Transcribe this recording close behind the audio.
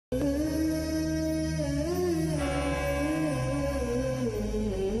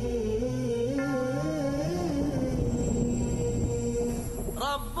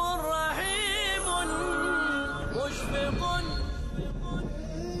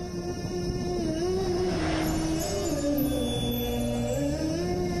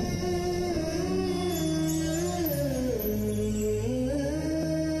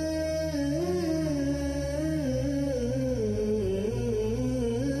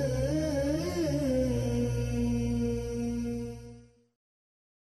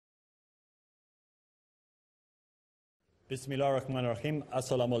Bismillah ar-Rahman ar-Rahim.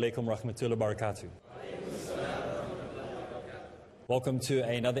 Assalamu alaikum rahmatullahi wa barakatuh. Welcome to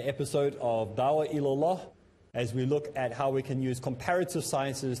another episode of Dawah Ilallah, as we look at how we can use comparative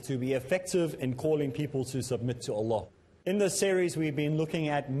sciences to be effective in calling people to submit to Allah. In this series, we've been looking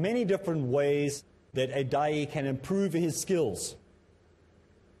at many different ways that a da'i can improve his skills.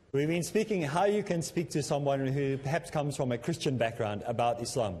 We've been speaking how you can speak to someone who perhaps comes from a Christian background about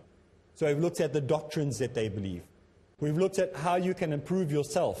Islam. So we've looked at the doctrines that they believe. We've looked at how you can improve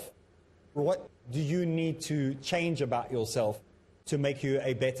yourself. What do you need to change about yourself to make you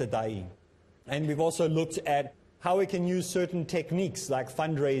a better da'i? And we've also looked at how we can use certain techniques like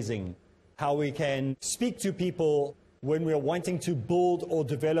fundraising, how we can speak to people when we're wanting to build or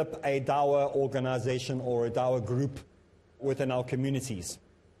develop a dawah organization or a dawah group within our communities.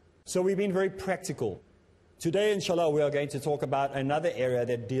 So we've been very practical. Today, inshallah, we are going to talk about another area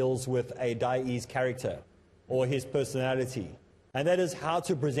that deals with a da'i's character or his personality. And that is how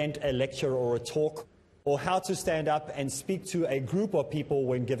to present a lecture or a talk, or how to stand up and speak to a group of people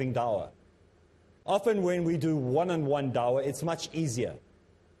when giving dawah. Often when we do one-on-one dawah, it's much easier.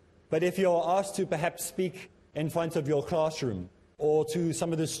 But if you're asked to perhaps speak in front of your classroom, or to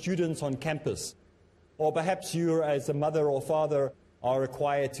some of the students on campus, or perhaps you as a mother or father are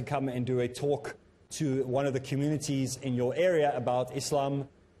required to come and do a talk to one of the communities in your area about Islam,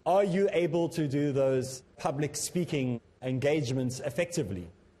 are you able to do those public speaking engagements effectively?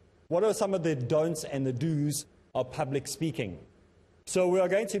 What are some of the don'ts and the do's of public speaking? So we are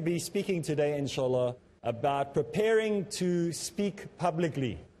going to be speaking today, inshallah, about preparing to speak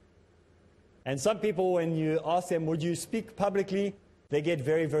publicly. And some people, when you ask them, would you speak publicly? They get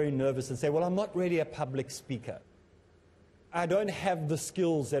very, very nervous and say, well, I'm not really a public speaker. I don't have the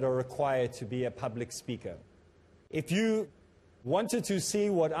skills that are required to be a public speaker. If you wanted to see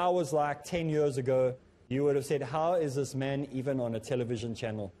what I was like 10 years ago, you would have said, how is this man even on a television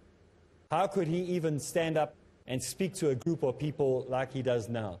channel? How could he even stand up and speak to a group of people like he does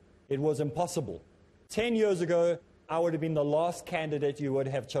now? It was impossible. 10 years ago, I would have been the last candidate you would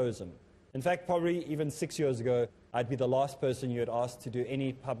have chosen. In fact, probably even 6 years ago, I'd be the last person you had asked to do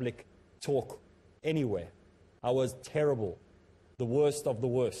any public talk anywhere. I was terrible, the worst of the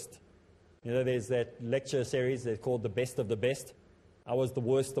worst. You know, there's that lecture series that's called The Best of the Best. I was the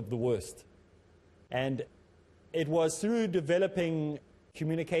worst of the worst. And it was through developing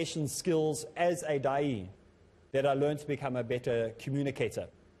communication skills as a da'i that I learned to become a better communicator.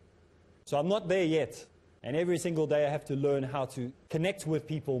 So I'm not there yet. And every single day I have to learn how to connect with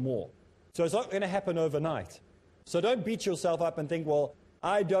people more. So it's not going to happen overnight. So don't beat yourself up and think, well,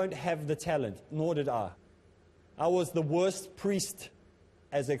 I don't have the talent, nor did I. I was the worst priest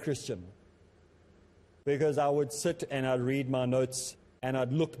as a Christian, because I would sit and I'd read my notes and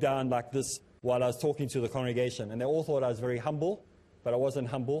I'd look down like this while I was talking to the congregation. And they all thought I was very humble, but I wasn't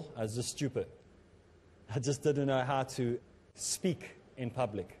humble. I was just stupid. I just didn't know how to speak in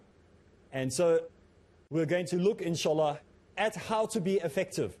public. And so we're going to look, inshallah, at how to be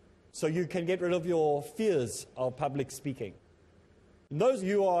effective so you can get rid of your fears of public speaking. And those of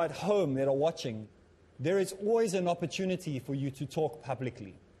you who are at home that are watching, there is always an opportunity for you to talk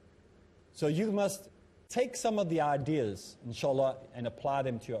publicly. So you must take some of the ideas, inshallah, and apply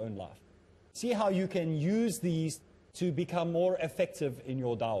them to your own life. See how you can use these to become more effective in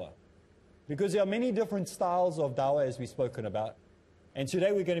your dawah. Because there are many different styles of dawah, as we've spoken about. And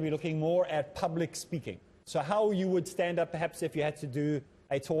today we're going to be looking more at public speaking. So how you would stand up perhaps if you had to do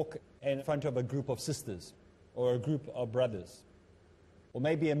a talk in front of a group of sisters or a group of brothers. Or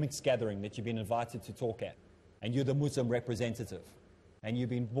maybe a mixed gathering that you've been invited to talk at. And you're the Muslim representative. And you've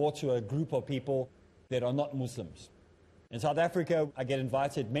been brought to a group of people that are not Muslims. In South Africa, I get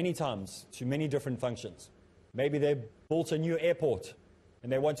invited many times to many different functions. Maybe they built a new airport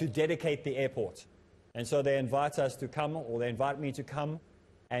and they want to dedicate the airport. And so they invite us to come, or they invite me to come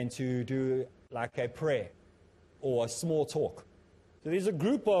and to do like a prayer or a small talk. So there's a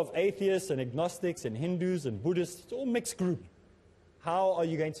group of atheists and agnostics and Hindus and Buddhists. It's all mixed group. How are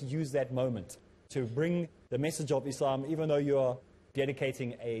you going to use that moment to bring the message of Islam, even though you are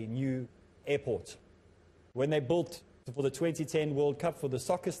dedicating a new airport? When they built for the 2010 World Cup for the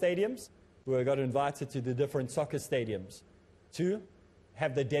soccer stadiums, we got invited to the different soccer stadiums to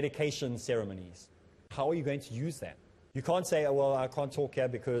have the dedication ceremonies. How are you going to use that? You can't say, oh, well, I can't talk here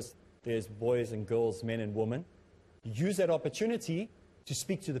because there's boys and girls, men and women. Use that opportunity to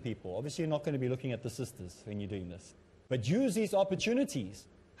speak to the people. Obviously, you're not going to be looking at the sisters when you're doing this. But use these opportunities.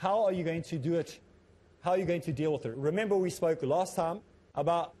 How are you going to do it? How are you going to deal with it? Remember, we spoke last time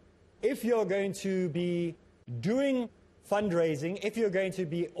about if you're going to be doing fundraising, if you're going to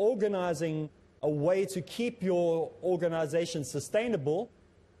be organizing a way to keep your organization sustainable,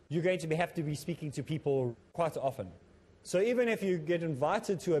 you're going to have to be speaking to people quite often. So even if you get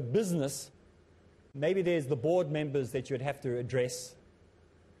invited to a business, maybe there's the board members that you'd have to address.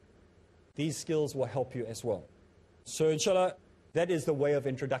 These skills will help you as well. So inshallah, that is the way of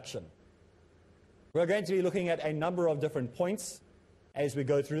introduction. We're going to be looking at a number of different points as we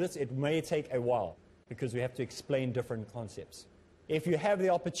go through this. It may take a while because we have to explain different concepts. If you have the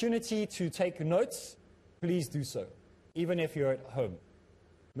opportunity to take notes, please do so, even if you're at home.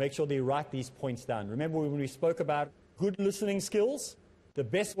 Make sure that you write these points down. Remember when we spoke about good listening skills? The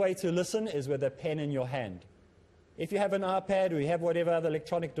best way to listen is with a pen in your hand. If you have an iPad or you have whatever other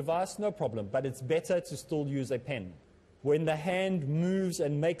electronic device, no problem, but it's better to still use a pen. When the hand moves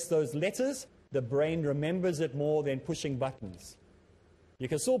and makes those letters, the brain remembers it more than pushing buttons. You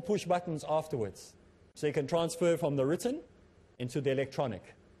can still push buttons afterwards. So you can transfer from the written into the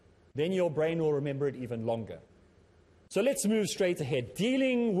electronic. Then your brain will remember it even longer. So let's move straight ahead.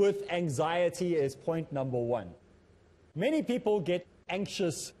 Dealing with anxiety is point number 1. Many people get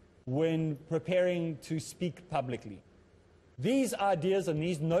anxious when preparing to speak publicly. These ideas and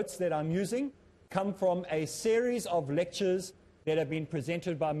these notes that I'm using come from a series of lectures that have been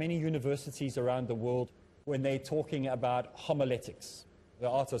presented by many universities around the world when they're talking about homiletics, the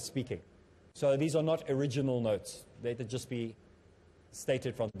art of speaking. So these are not original notes. They could just be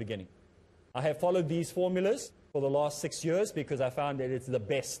stated from the beginning. I have followed these formulas for the last 6 years because I found that it's the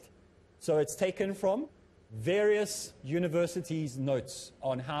best. So it's taken from various universities' notes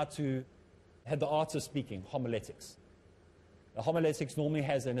on how to have the art of speaking, homiletics. The homiletics normally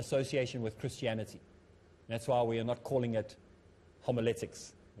has an association with Christianity. That's why we are not calling it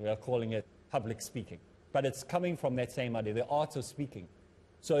homiletics. We are calling it public speaking. But it's coming from that same idea, the art of speaking.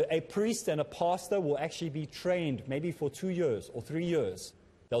 So a priest and a pastor will actually be trained maybe for 2 years or 3 years.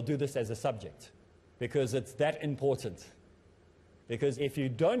 They'll do this as a subject because it's that important. Because if you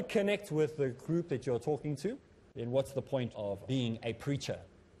don't connect with the group that you're talking to, then what's the point of being a preacher?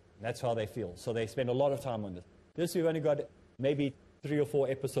 That's how they feel. So they spend a lot of time on this. This we've only got maybe 3 or 4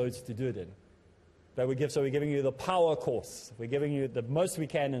 episodes to do it in. But we're giving you the power course. We're giving you the most we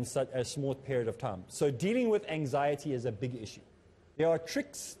can in such a small period of time. So dealing with anxiety is a big issue. There are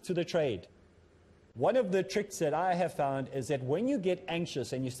tricks to the trade. One of the tricks that I have found is that when you get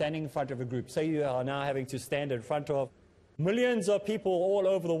anxious and you're standing in front of a group, say you are now having to stand in front of millions of people all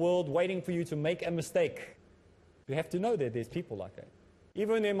over the world waiting for you to make a mistake, you have to know that there's people like that.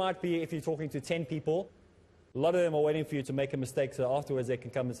 Even there might be, if you're talking to 10 people, a lot of them are waiting for you to make a mistake, so afterwards they can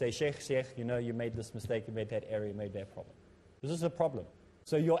come and say, Sheikh, you know, you made this mistake, you made that error, you made that problem. This is a problem.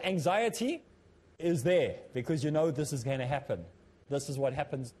 So your anxiety is there because you know this is going to happen. This is what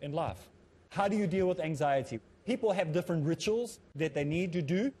happens in life. How do you deal with anxiety? People have different rituals that they need to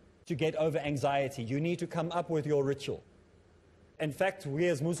do to get over anxiety. You need to come up with your ritual. In fact, we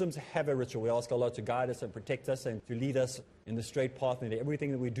as Muslims have a ritual. We ask Allah to guide us and protect us and to lead us in the straight path, and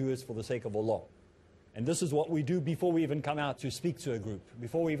everything that we do is for the sake of Allah. And this is what we do before we even come out to speak to a group,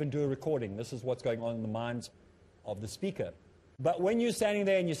 before we even do a recording. This is what's going on in the minds of the speaker. But when you're standing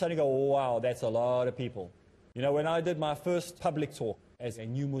there and you suddenly go, oh, wow, that's a lot of people. You know, when I did my first public talk as a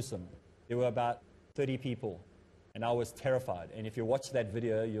new Muslim, there were about 30 people, and I was terrified. And if you watch that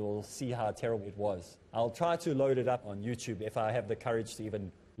video, you'll see how terrible it was. I'll try to load it up on YouTube if I have the courage to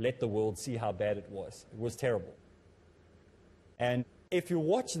even let the world see how bad it was. It was terrible. And if you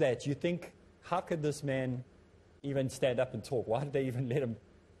watch that, you think, how could this man even stand up and talk? Why did they even let him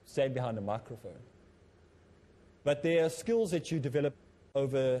stand behind a microphone? But there are skills that you develop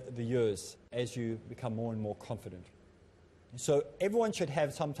over the years as you become more and more confident. So everyone should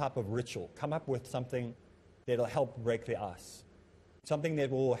have some type of ritual. Come up with something that will help break the ice. Something that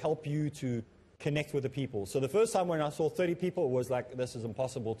will help you to connect with the people. So the first time when I saw 30 people, it was like, this is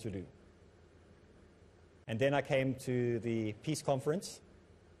impossible to do. And then I came to the peace conference,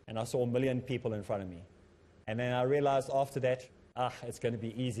 and I saw 1 million people in front of me. And then I realized after that, it's going to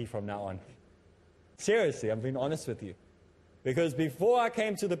be easy from now on. Seriously, I'm being honest with you. Because before I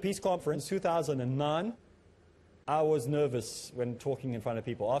came to the peace conference, 2009, I was nervous when talking in front of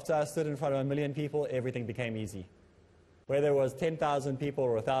people. After I stood in front of 1 million people, everything became easy. Whether it was 10,000 people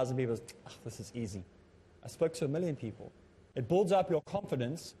or 1,000 people, this is easy. I spoke to 1 million people. It builds up your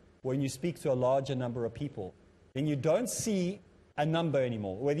confidence when you speak to a larger number of people. Then you don't see a number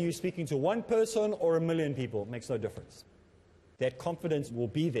anymore. Whether you're speaking to one person or 1 million people, it makes no difference. That confidence will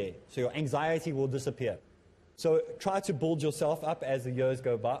be there, so your anxiety will disappear. So try to build yourself up as the years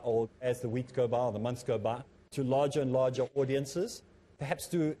go by, or as the weeks go by, or the months go by, to larger and larger audiences. Perhaps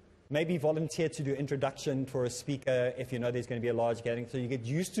maybe volunteer to do introduction for a speaker if you know there's going to be a large gathering, so you get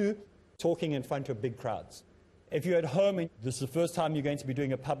used to talking in front of big crowds. If you're at home and this is the first time you're going to be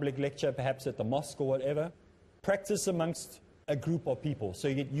doing a public lecture, perhaps at the mosque or whatever, practice amongst a group of people so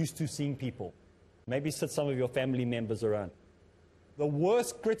you get used to seeing people. Maybe sit some of your family members around. The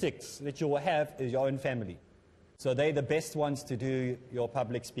worst critics that you will have is your own family. So they're the best ones to do your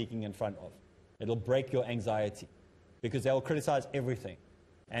public speaking in front of. It'll break your anxiety because they'll criticize everything.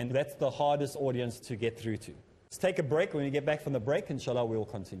 And that's the hardest audience to get through to. Let's take a break. When we get back from the break, inshallah, we'll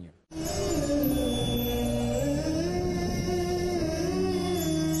continue.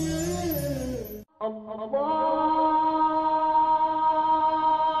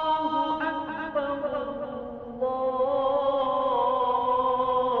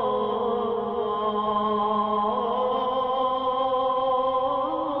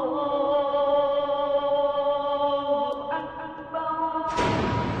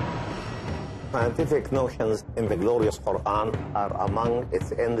 Scientific notions in the glorious Quran are among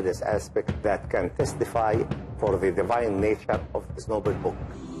its endless aspects that can testify for the divine nature of this noble book.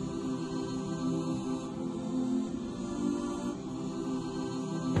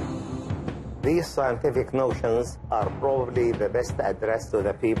 These scientific notions are probably the best addressed to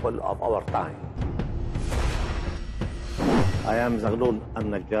the people of our time. I am Zaghlul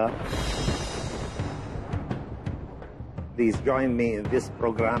Al-Najjar. Please join me in this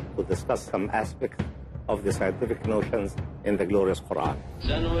program to discuss some aspects of the scientific notions in the glorious Quran.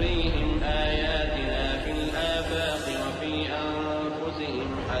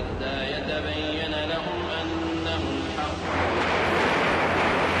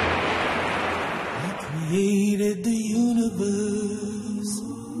 He created the universe.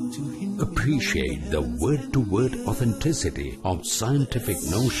 Appreciate the word-to-word authenticity of scientific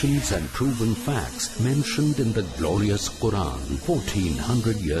notions and proven facts mentioned in the glorious Quran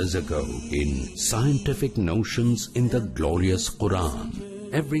 1400 years ago in Scientific Notions in the Glorious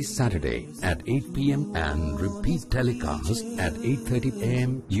Quran. Every Saturday at 8 p.m. and repeat telecast at 8:30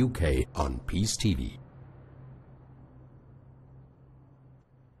 a.m. UK on Peace TV.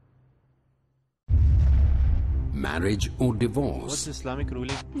 Marriage or divorce? What's Islamic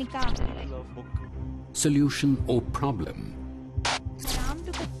ruling? Nikah. Solution or problem?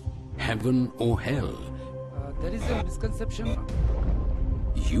 Heaven or hell? There is a misconception.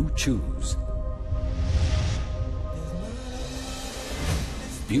 You choose.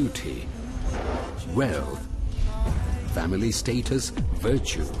 Beauty, wealth, family status,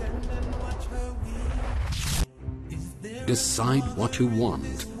 virtue. Decide what you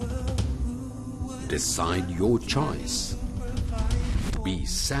want. Decide your choice. Be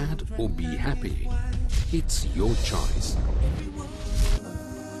sad or be happy. It's your choice.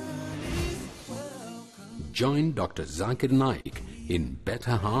 Join Dr. Zakir Naik in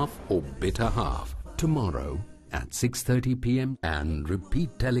Better Half or Bitter Half tomorrow at 6:30 p.m. and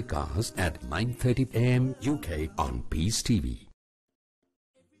repeat telecast at 9:30 a.m. UK on Peace TV.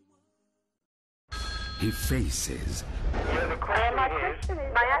 He faces.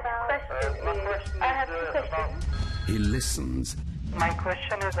 I have two questions. He listens. My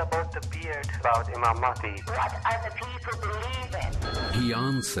question is about the beard, about Imam Mahdi. What other people believe in. He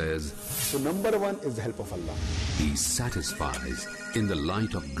answers. So number one is the help of Allah. He satisfies in the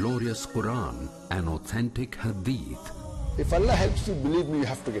light of glorious Quran and authentic Hadith. If Allah helps you, believe me, you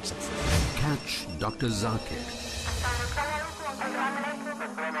have to get success. Catch Dr. Zakir.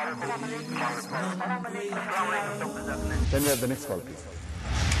 Then we have the next call, please.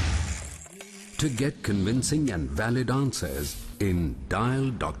 To get convincing and valid answers in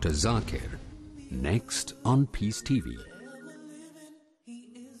Dial Dr. Zakir. Next on Peace TV.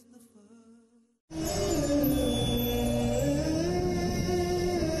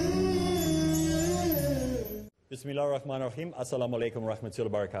 Bismillah ar-Rahman ar-Rahim. Assalamu alaikum wa rahmatullahi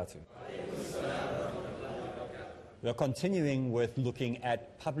wa barakatuh. We are continuing with looking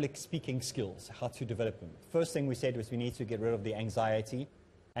at public speaking skills, how to develop them. First thing we said was we need to get rid of the anxiety.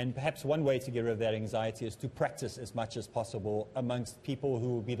 And perhaps one way to get rid of that anxiety is to practice as much as possible amongst people who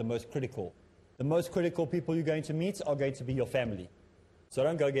will be the most critical. The most critical people you're going to meet are going to be your family. So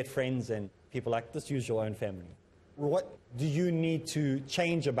don't go get friends and people like this, use your own family. What do you need to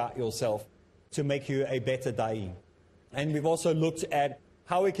change about yourself to make you a better da'i? And we've also looked at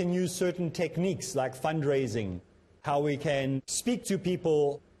how we can use certain techniques like fundraising, how we can speak to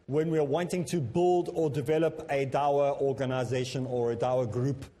people when we're wanting to build or develop a dawah organization or a dawah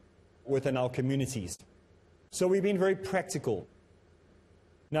group within our communities. So we've been very practical.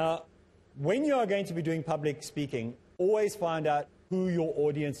 Now, when you are going to be doing public speaking, always find out who your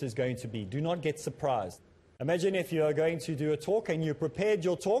audience is going to be. Do not get surprised. Imagine if you are going to do a talk and you prepared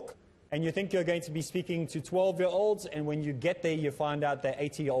your talk and you think you're going to be speaking to 12-year-olds, and when you get there, you find out they're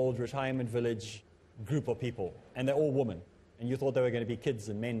 80-year-old retirement village group of people, and they're all women, and you thought they were going to be kids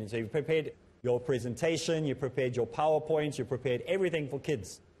and men. And so you prepared your presentation, you prepared your PowerPoint, you prepared everything for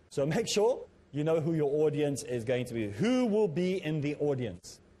kids. So make sure you know who your audience is going to be. Who will be in the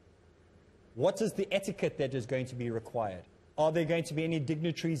audience? What is the etiquette that is going to be required? Are there going to be any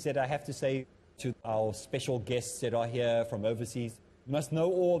dignitaries that I have to say to our special guests that are here from overseas? You must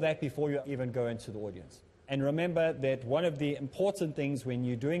know all that before you even go into the audience. And remember that one of the important things when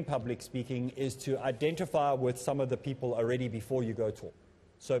you're doing public speaking is to identify with some of the people already before you go talk.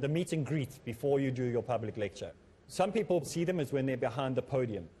 So the meet and greet before you do your public lecture. Some people see them as when they're behind the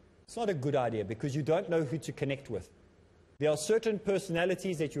podium. It's not a good idea because you don't know who to connect with. There are certain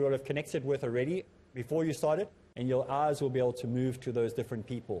personalities that you will have connected with already before you started, and your eyes will be able to move to those different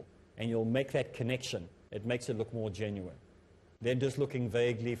people, and you'll make that connection. It makes it look more genuine. Then just looking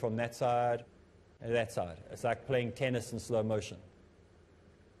vaguely from that side and that side. It's like playing tennis in slow motion.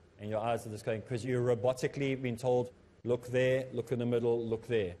 And your eyes are just going, because you're robotically being told, look there, look in the middle, look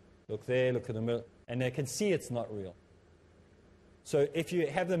there, look there, look in the middle. And they can see it's not real. So if you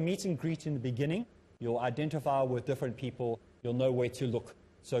have the meet and greet in the beginning, you'll identify with different people, you'll know where to look.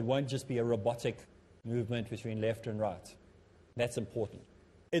 So it won't just be a robotic movement between left and right. That's important.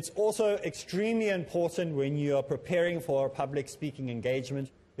 It's also extremely important when you are preparing for a public speaking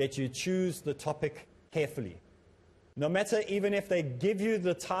engagement that you choose the topic carefully. No matter, even if they give you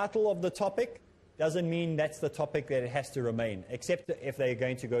the title of the topic, doesn't mean that's the topic that it has to remain, except if they're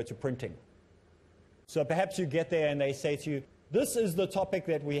going to go to printing. So perhaps you get there and they say to you, this is the topic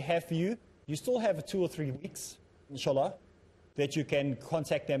that we have for you. You still have 2 or 3 weeks, inshallah, that you can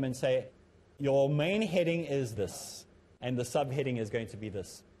contact them and say, your main heading is this, and the subheading is going to be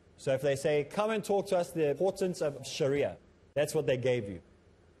this. So if they say, come and talk to us the importance of Sharia, that's what they gave you.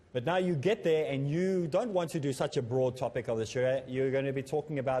 But now you get there and you don't want to do such a broad topic of the Sharia. You're going to be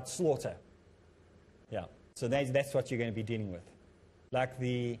talking about slaughter. Yeah, so that's what you're going to be dealing with. Like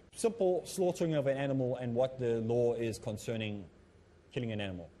the simple slaughtering of an animal and what the law is concerning killing an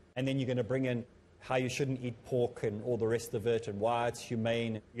animal. And then you're going to bring in how you shouldn't eat pork and all the rest of it and why it's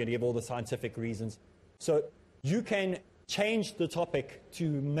humane. You're going to give all the scientific reasons. So you can change the topic to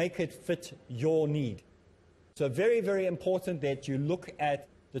make it fit your need. So very, very important that you look at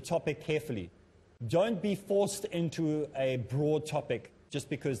the topic carefully. Don't be forced into a broad topic just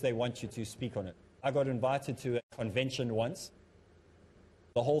because they want you to speak on it. I got invited to a convention once.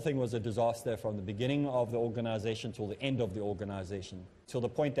 The whole thing was a disaster from the beginning of the organization till the end of the organization, till the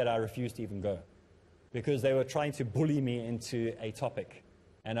point that I refused to even go because they were trying to bully me into a topic.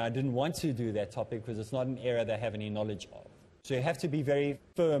 And I didn't want to do that topic because it's not an area they have any knowledge of. So you have to be very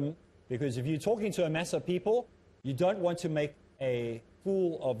firm because if you're talking to a mass of people, you don't want to make a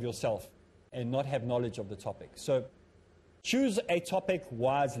fool of yourself and not have knowledge of the topic. So choose a topic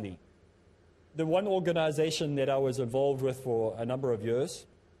wisely. The one organization that I was involved with for a number of years,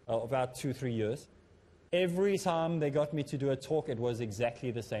 about 2-3 years, every time they got me to do a talk, it was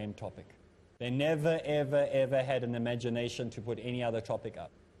exactly the same topic. They never, ever, ever had an imagination to put any other topic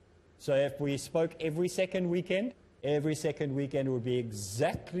up. So if we spoke every second weekend would be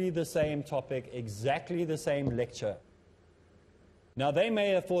exactly the same topic, exactly the same lecture. Now, they may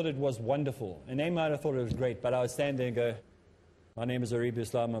have thought it was wonderful, and they might have thought it was great, but I would stand there and go, my name is Areeb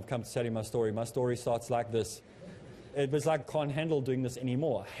Islam, I've come to tell you my story. My story starts like this. It was like, I can't handle doing this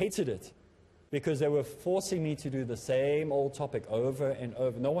anymore. I hated it because they were forcing me to do the same old topic over and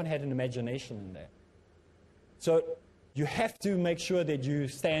over. No one had an imagination in there. So you have to make sure that you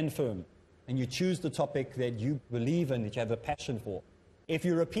stand firm and you choose the topic that you believe in, that you have a passion for. If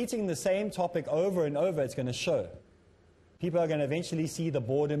you're repeating the same topic over and over, it's going to show. People are going to eventually see the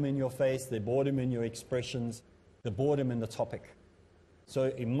boredom in your face, the boredom in your expressions, the boredom in the topic.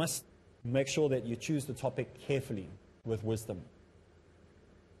 So you must make sure that you choose the topic carefully with wisdom.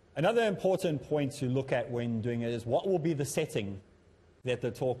 Another important point to look at when doing it is what will be the setting that the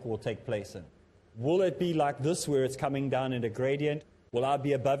talk will take place in. Will it be like this where it's coming down in a gradient? Will I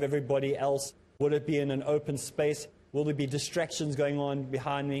be above everybody else? Will it be in an open space? Will there be distractions going on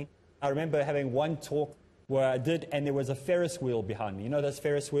behind me? I remember having one talk where I did, and there was a Ferris wheel behind me. You know those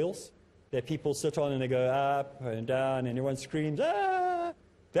Ferris wheels that people sit on and they go up and down and everyone screams, ah!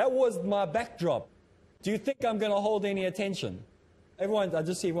 That was my backdrop. Do you think I'm going to hold any attention? I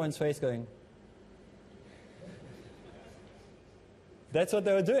just see everyone's face going. That's what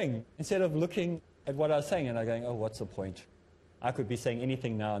they were doing. Instead of looking at what I was saying and I'm going, oh, what's the point? I could be saying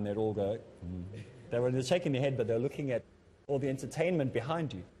anything now and they'd all go, They were shaking their head, but they're looking at all the entertainment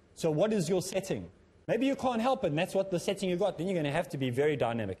behind you. So what is your setting? Maybe you can't help it, and that's what the setting you got. Then you're going to have to be very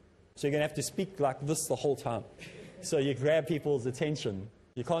dynamic. So you're going to have to speak like this the whole time. So you grab people's attention.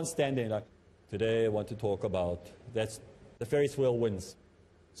 You can't stand there like, today I want to talk about, that's the Ferris wheel wins.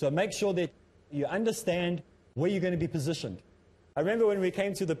 So make sure that you understand where you're going to be positioned. I remember when we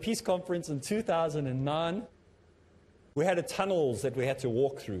came to the Peace Conference in 2009, we had tunnels that we had to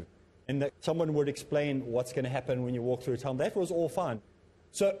walk through. And that someone would explain what's going to happen when you walk through a tunnel. That was all fine.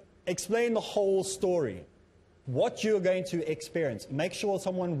 So explain the whole story, what you're going to experience. Make sure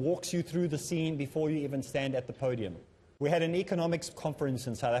someone walks you through the scene before you even stand at the podium. We had an economics conference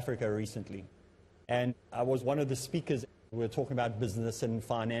in South Africa recently. And I was one of the speakers. We were talking about business and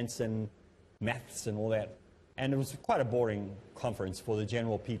finance and maths and all that. And it was quite a boring conference for the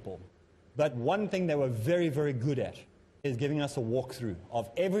general people. But one thing they were very, very good at is giving us a walkthrough of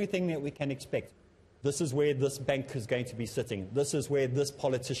everything that we can expect. This is where this bank is going to be sitting. This is where this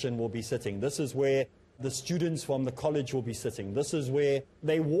politician will be sitting. This is where the students from the college will be sitting. This is where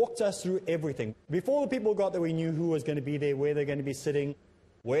they walked us through everything. Before the people got there, we knew who was going to be there, where they're going to be sitting,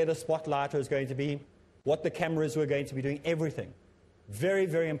 where the spotlight was going to be, what the cameras were going to be doing, everything. Very,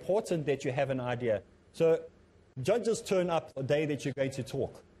 very important that you have an idea. So don't just turn up the day that you're going to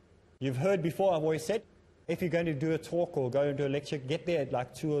talk. You've heard before, I've always said, if you're going to do a talk or go into a lecture, get there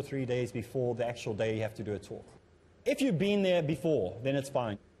like 2 or 3 days before the actual day you have to do a talk. If you've been there before, then it's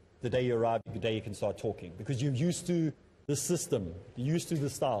fine. The day you arrive, the day you can start talking, because you're used to the system, you're used to the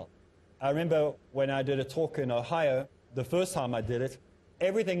style. I remember when I did a talk in Ohio, the first time I did it,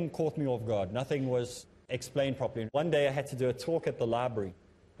 everything caught me off guard. Nothing was explained properly. One day I had to do a talk at the library,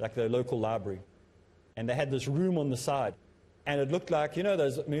 like the local library, and they had this room on the side. And it looked like, you know,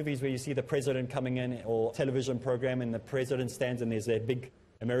 those movies where you see the president coming in, or television program, and the president stands and there's that big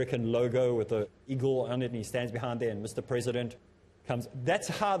American logo with the eagle on it, and he stands behind there, and Mr. President comes. That's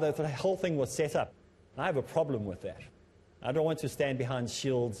how the whole thing was set up. I have a problem with that. I don't want to stand behind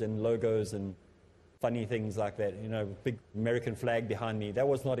shields and logos and funny things like that, you know, big American flag behind me. That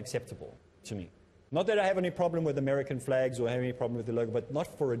was not acceptable to me. Not that I have any problem with American flags or have any problem with the logo, but not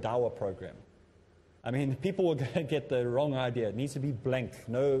for a dawah program. I mean, people are going to get the wrong idea. It needs to be blank,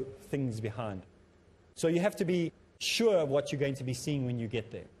 no things behind. So you have to be sure of what you're going to be seeing when you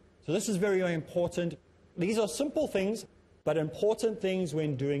get there. So this is very, very important. These are simple things, but important things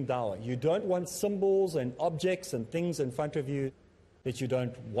when doing dawah. You don't want symbols and objects and things in front of you that you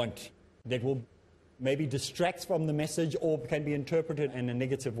don't want, that will maybe distract from the message or can be interpreted in a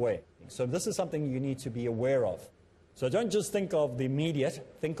negative way. So this is something you need to be aware of. So don't just think of the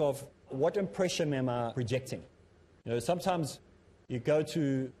immediate, think of what impression am I projecting. You know, sometimes you go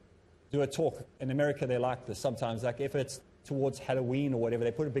to do a talk. In America, they like this sometimes. Like if it's towards Halloween or whatever,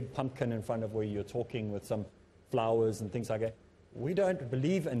 they put a big pumpkin in front of where you're talking with some flowers and things like that. We don't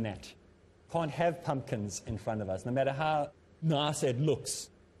believe in that. Can't have pumpkins in front of us, no matter how nice it looks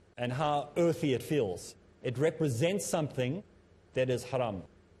and how earthy it feels. It represents something that is haram.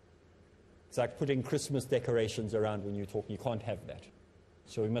 It's like putting Christmas decorations around when you're talking. You can't have that.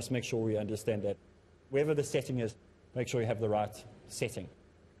 So we must make sure we understand that. Wherever the setting is, make sure you have the right setting.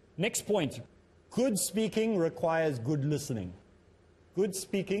 Next point. Good speaking requires good listening. Good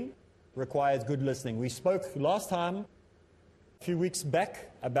speaking requires good listening. We spoke last time, a few weeks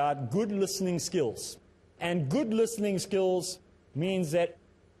back, about good listening skills. And good listening skills means that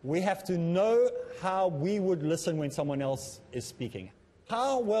we have to know how we would listen when someone else is speaking.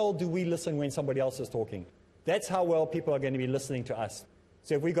 How well do we listen when somebody else is talking? That's how well people are going to be listening to us.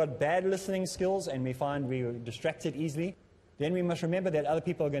 So if we've got bad listening skills and we find we're distracted easily, then we must remember that other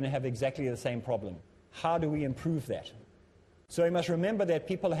people are going to have exactly the same problem. How do we improve that? So we must remember that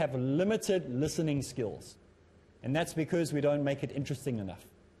people have limited listening skills. And that's because we don't make it interesting enough.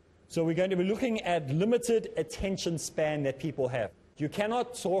 So we're going to be looking at limited attention span that people have. You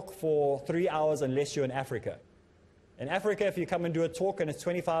cannot talk for 3 hours unless you're in Africa. In Africa, if you come and do a talk and it's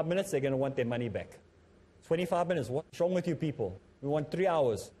 25 minutes, they're going to want their money back. 25 minutes, what's wrong with you people? We want 3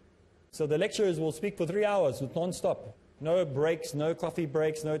 hours. So the lecturers will speak for 3 hours non-stop. No breaks, no coffee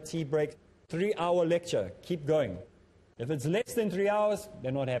breaks, no tea breaks. 3-hour lecture. Keep going. If it's less than 3 hours,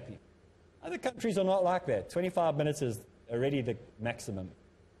 they're not happy. Other countries are not like that. 25 minutes is already the maximum.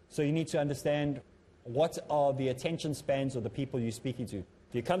 So you need to understand what are the attention spans of the people you're speaking to.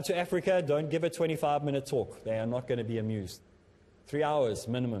 If you come to Africa, don't give a 25-minute talk. They are not going to be amused. 3 hours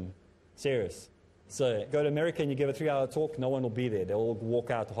minimum. Serious. So go to America and you give a 3-hour talk, no one will be there. They'll all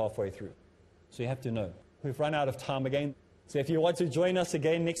walk out halfway through. So you have to know. We've run out of time again. So if you want to join us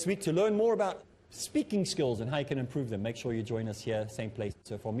again next week to learn more about speaking skills and how you can improve them, make sure you join us here, same place.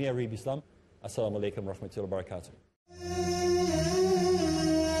 So from me, Areeb Islam, Assalamu alaikum wa rahmatullahi wa barakatuh.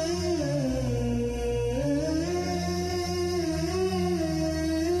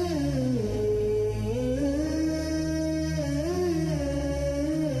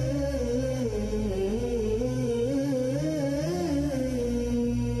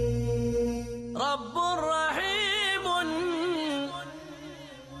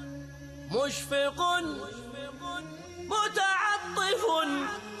 مشفق متعطف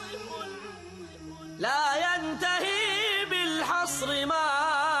لا ينتهي بالحصر ما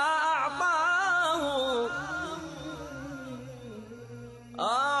أعطاه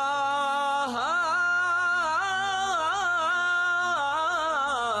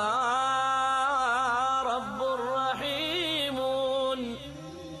رب رحيم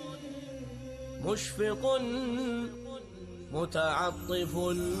مشفق متعطف.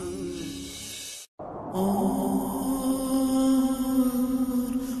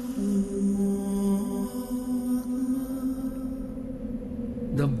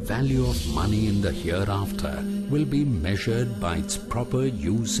 The value of money in the hereafter will be measured by its proper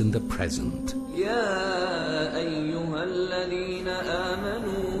use in the present. يا أيها الذين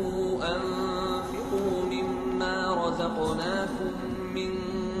آمنوا أنفقوا مما رزقناكم من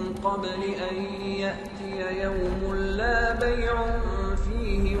قبل أن يأتي يوم لا بيع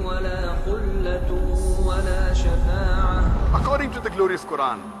فيه ولا خلة ولا شفاعة. According to the glorious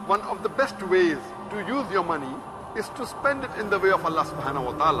Quran, one of the best ways to use your money is to spend it in the way of Allah subhanahu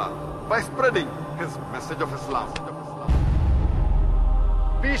wa ta'ala by spreading His message of Islam.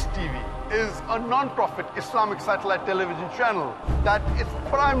 Peace TV is a non-profit Islamic satellite television channel that is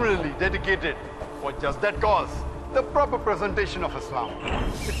primarily dedicated for just that cause, the proper presentation of Islam.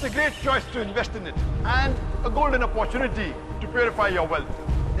 It's a great choice to invest in it and a golden opportunity to purify your wealth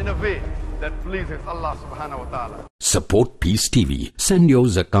in a way that pleases Allah subhanahu wa ta'ala. Support Peace TV. Send your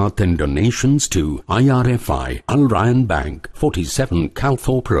zakat and donations to IRFI Al Ryan Bank, 47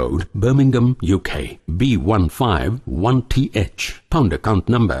 Calthorpe Road, Birmingham, UK, B151TH. Pound account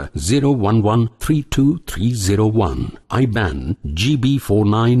number 011-32301. IBAN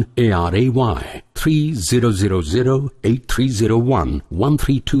GB49ARAY 30008301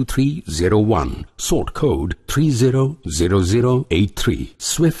 132301. Sort code 300083.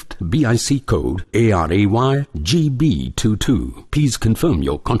 Swift BIC code ARAY GB22. Please confirm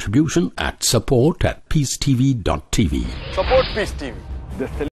your contribution at support@peacetv.tv. Support Peace TV.